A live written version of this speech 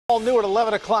All new at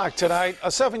 11 o'clock tonight, a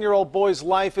 7-year-old boy's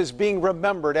life is being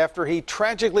remembered after he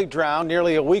tragically drowned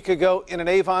nearly a week ago in an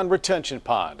Avon retention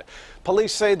pond.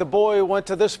 Police say the boy went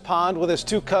to this pond with his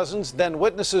 2 cousins. Then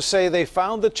witnesses say they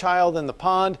found the child in the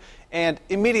pond and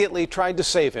immediately tried to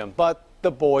save him, but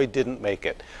the boy didn't make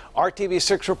it.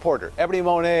 RTV6 reporter Ebony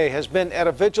Monet has been at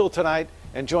a vigil tonight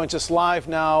and joins us live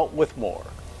now with more.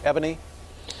 Ebony?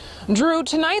 Drew,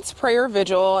 tonight's prayer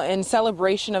vigil in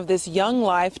celebration of this young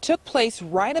life took place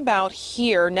right about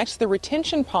here next to the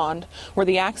retention pond where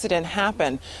the accident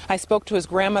happened. I spoke to his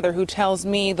grandmother, who tells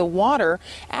me the water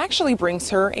actually brings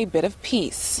her a bit of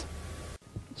peace.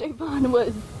 Avon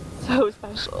was so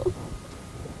special.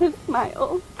 His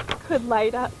smile could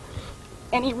light up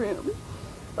any room,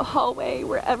 the hallway,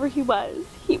 wherever he was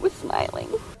smiling.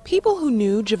 People who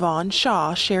knew Javon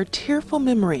Shaw shared tearful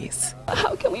memories.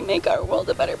 How can we make our world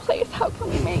a better place? How can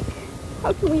we make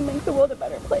the world a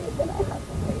better place? And I have to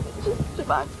say that just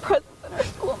Javon's presence in our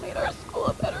school made our school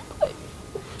a better place.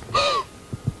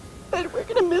 And we're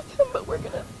gonna miss him, but we're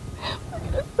gonna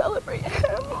celebrate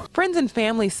him. Friends and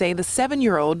family say the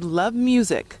 7-year-old loved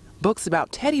music, books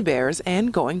about teddy bears,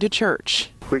 and going to church.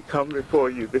 We come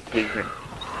before you this evening,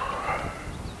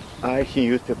 asking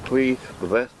you to please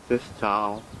bless this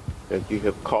town that you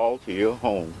have called to your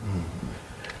home.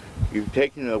 You've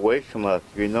taken it away from us.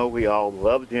 You know we all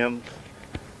loved him,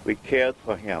 we cared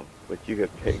for him, but you have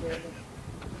taken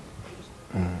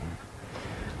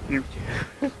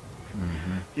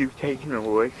You've taken it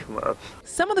away from us.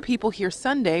 Some of the people here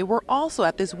Sunday were also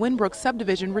at this Winbrook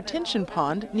subdivision retention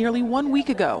pond nearly 1 week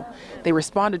ago. They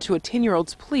responded to a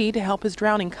 10-year-old's plea to help his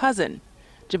drowning cousin.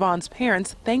 Javon's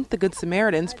parents thanked the Good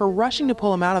Samaritans for rushing to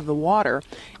pull him out of the water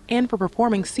and for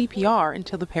performing CPR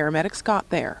until the paramedics got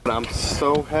there. I'm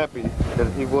so happy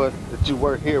that you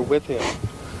were here with him,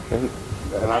 and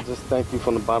I just thank you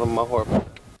from the bottom of my heart.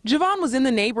 Javon was in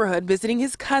the neighborhood visiting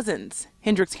his cousins.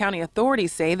 Hendricks County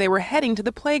authorities say they were heading to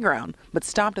the playground, but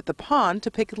stopped at the pond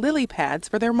to pick lily pads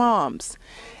for their moms.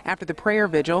 After the prayer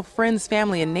vigil, friends,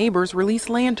 family, and neighbors released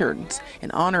lanterns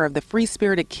in honor of the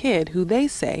free-spirited kid who they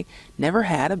say never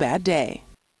had a bad day.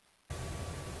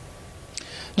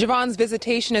 Javon's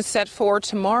visitation is set for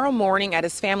tomorrow morning at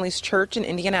his family's church in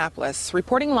Indianapolis.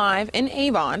 Reporting live in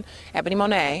Avon, Ebony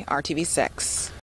Monet, RTV6.